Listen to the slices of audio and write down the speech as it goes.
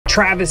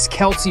Travis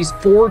Kelce's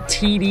 4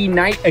 TD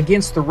night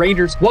against the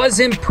Raiders was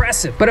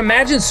impressive, but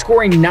imagine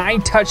scoring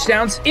 9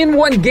 touchdowns in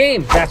one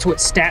game. That's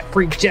what stat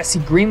freak Jesse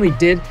Greenlee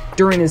did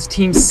during his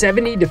team's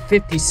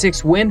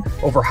 70-56 win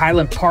over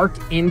Highland Park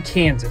in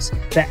Kansas.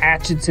 The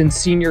Atchison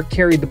senior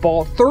carried the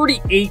ball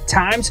 38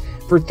 times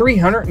for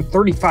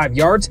 335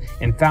 yards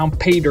and found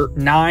pay dirt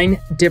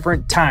 9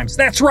 different times.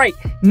 That's right,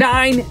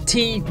 9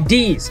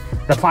 TDs.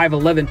 The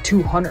 5'11",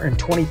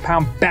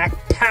 220-pound back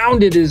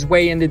pounded his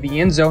way into the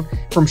end zone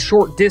from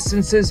short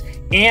distances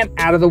and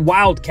out of the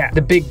Wildcat.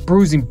 The big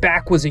bruising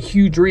back was a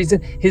huge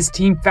reason his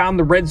team found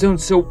the red zone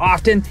so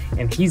often,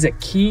 and he's a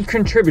key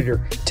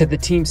contributor to the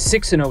team's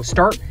 6-0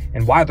 start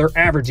and why they're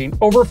averaging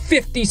over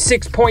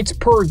 56 points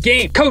per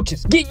game.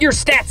 Coaches, get your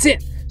stats in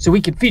so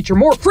we can feature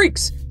more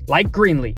freaks like Greenlee.